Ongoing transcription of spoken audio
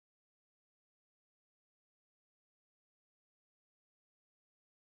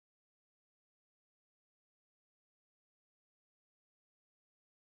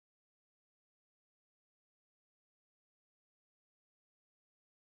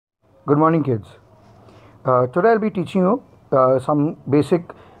Good morning, kids. Today I'll be teaching you some basic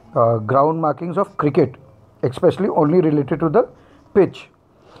ground markings of cricket, especially only related to the pitch.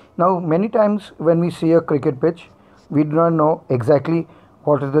 Now, many times when we see a cricket pitch, we do not know exactly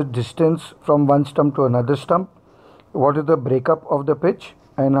what is the distance from one stump to another stump, what is the breakup of the pitch,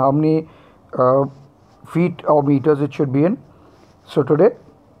 and how many feet or meters it should be in. So today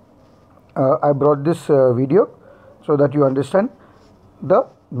I brought this video so that you understand the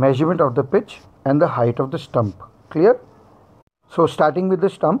measurement of the pitch and the height of the stump. Clear? So starting with the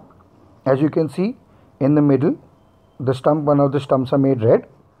stump, as you can see in the middle, the stump, one of the stumps are made red.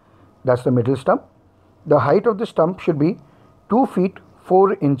 That's the middle stump. The height of the stump should be 2 feet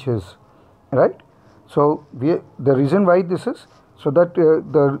 4 inches, right? So the reason why this is so that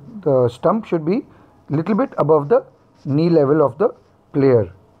the stump should be little bit above the knee level of the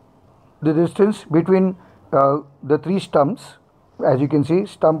player. The distance between the 3 stumps, as you can see,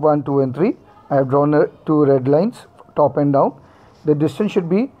 stump 1, 2 and 3, I have drawn 2 red lines top and down. The distance should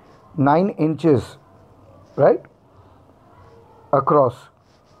be 9 inches, right, across.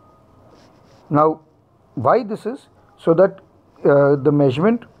 Now why this is? So that the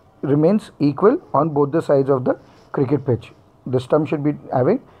measurement remains equal on both the sides of the cricket pitch. The stump should be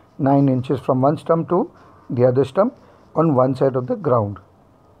having 9 inches from one stump to the other stump on one side of the ground.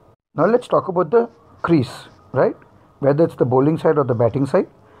 Now let's talk about the crease, right? Whether it's the bowling side or the batting side.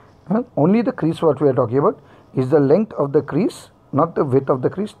 Only the crease what we are talking about is the length of the crease, not the width of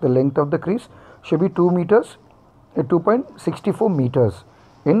the crease. The length of the crease should be 2 meters, 2.64 meters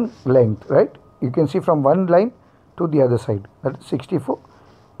in length, right? You can see from one line to the other side, that is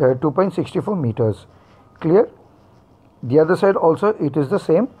 2.64 meters. Clear? The other side also it is the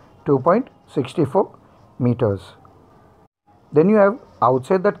same, 2.64 meters. Then you have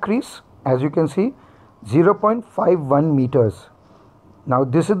outside that crease, as you can see, 0.51 meters. Now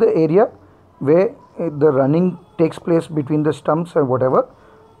this is the area where the running takes place between the stumps and whatever,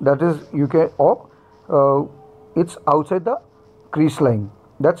 that is you can, or it's outside the crease line,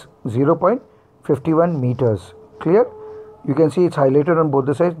 that's 0.51 meters. Clear? You can see it's highlighted on both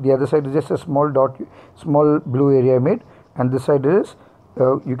the sides. The other side is just a small dot, small blue area made, and this side is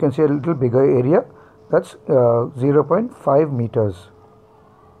you can see a little bigger area, that's 0.5 meters.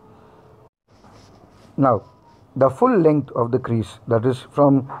 Now the full length of the crease, that is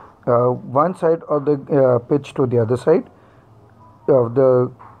from one side of the pitch to the other side of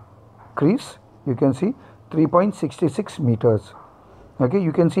the crease, you can see 3.66 meters. Okay,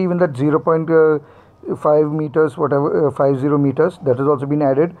 you can see even that 0.5 meters, whatever, 50 meters, that has also been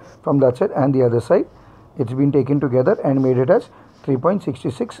added from that side and the other side. It's been taken together and made it as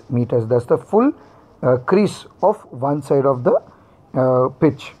 3.66 meters. That's the full crease of one side of the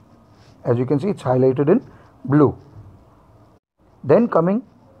pitch. As you can see, it's highlighted in blue. Then coming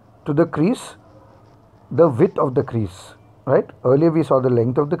to the crease, the width of the crease, right? Earlier we saw the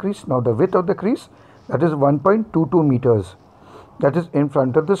length of the crease. Now the width of the crease, that is 1.22 meters. That is in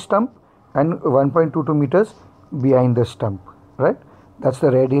front of the stump and 1.22 meters behind the stump, right? That's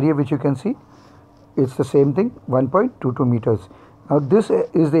the red area which you can see. It's the same thing, 1.22 meters. Now this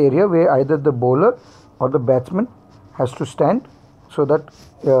is the area where either the bowler or the batsman has to stand so that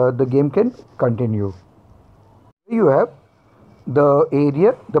the game can continue. You have the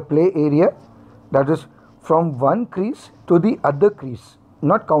area, the play area, that is from one crease to the other crease,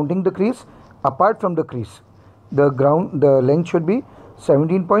 not counting the crease, apart from the crease. The length should be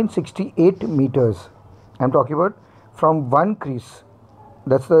 17.68 meters. I am talking about from one crease.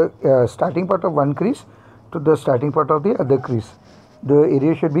 That's the starting part of one crease to the starting part of the other crease. The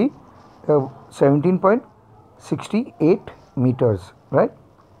area should be 17.68 meters, right?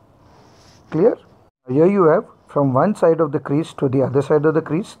 Clear? Here you have from one side of the crease to the other side of the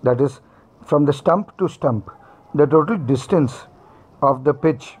crease, that is from the stump to stump. The total distance of the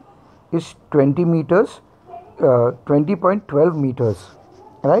pitch is 20 meters, 20.12 meters,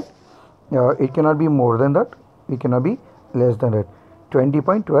 right? It cannot be more than that, it cannot be less than that.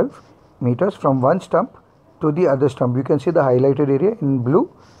 20.12 meters from one stump to the other stump. You can see the highlighted area in blue.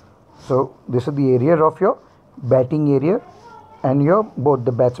 So this is the area of your batting area and your both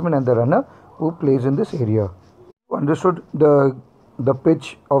the batsman and the runner who plays in this area. Understood the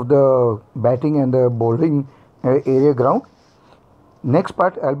pitch of the batting and the bowling area ground. Next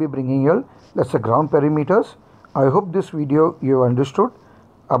part I'll be bringing you, that's the ground perimeters. I hope this video you understood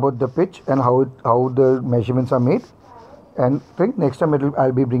about the pitch and how the measurements are made. And next time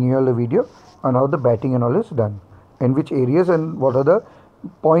I'll be bringing you all a video on how the batting and all is done, in which areas and what are the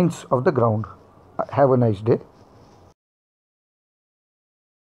points of the ground. Have a nice day.